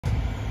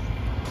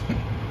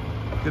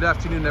Good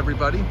afternoon,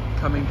 everybody.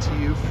 Coming to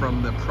you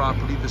from the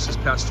property. This is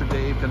Pastor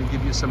Dave. Going to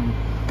give you some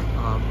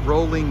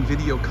rolling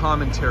video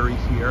commentary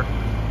here.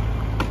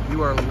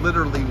 You are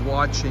literally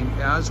watching,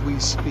 as we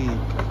speak,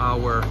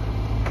 our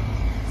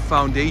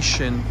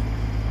foundation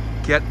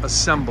get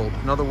assembled.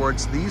 In other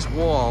words, these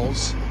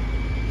walls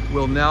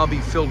will now be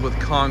filled with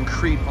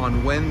concrete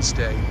on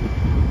Wednesday.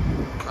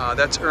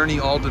 That's Ernie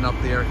Alden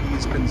up there.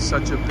 He's been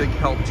such a big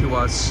help to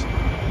us.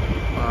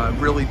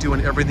 Really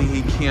doing everything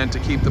he can to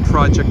keep the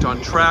project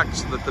on track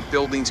so that the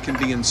buildings can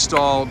be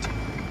installed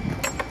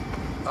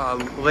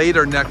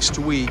later next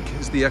week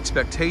is the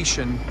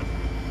expectation.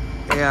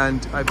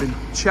 And I've been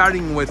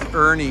chatting with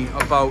Ernie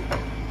about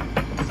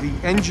the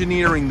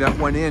engineering that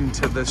went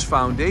into this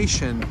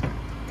foundation,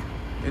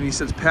 and he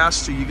says,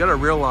 Pastor, you got to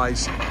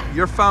realize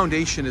your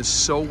foundation is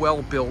so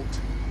well built.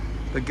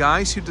 The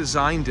guys who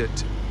designed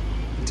it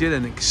did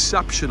an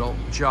exceptional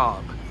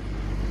job.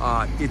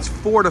 It's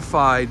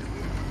fortified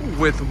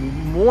with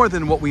more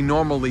than what we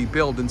normally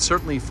build, and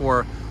certainly for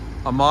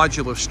a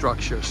modular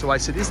structure. So I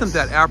said, isn't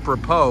that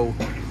apropos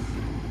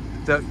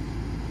that,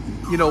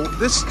 you know,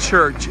 this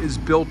church is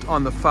built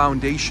on the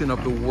foundation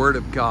of the Word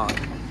of God.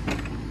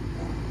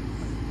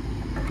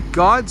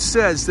 God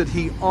says that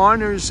He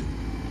honors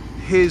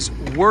His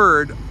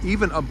Word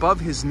even above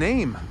His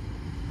name,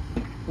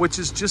 which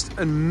is just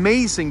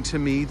amazing to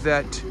me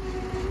that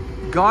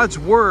God's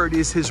Word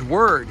is His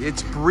Word.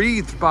 It's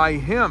breathed by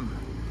Him.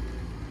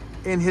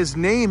 And His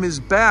name is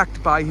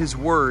backed by His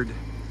Word.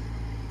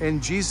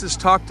 And Jesus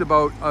talked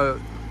about a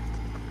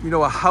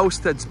house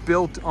that's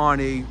built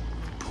on a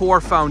poor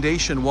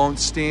foundation won't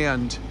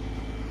stand,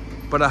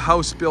 but a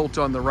house built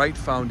on the right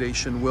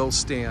foundation will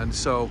stand.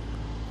 So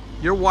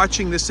you're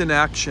watching this in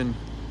action.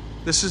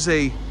 This is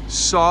a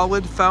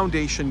solid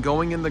foundation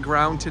going in the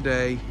ground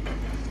today,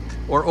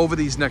 or over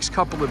these next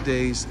couple of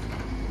days,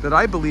 that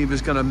I believe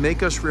is going to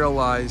make us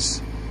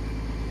realize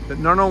that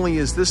not only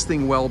is this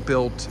thing well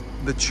built,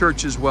 the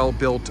church is well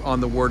built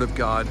on the Word of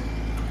God.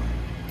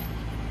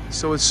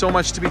 So it's so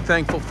much to be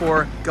thankful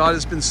for. God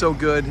has been so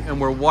good, and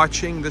we're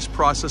watching this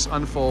process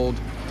unfold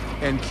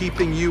and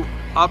keeping you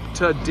up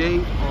to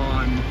date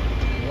on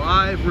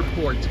live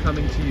reports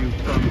coming to you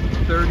from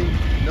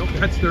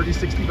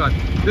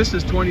 3065. This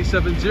is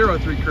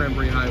 2703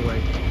 Cranberry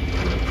Highway.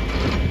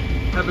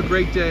 Have a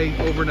great day.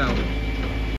 Over and out.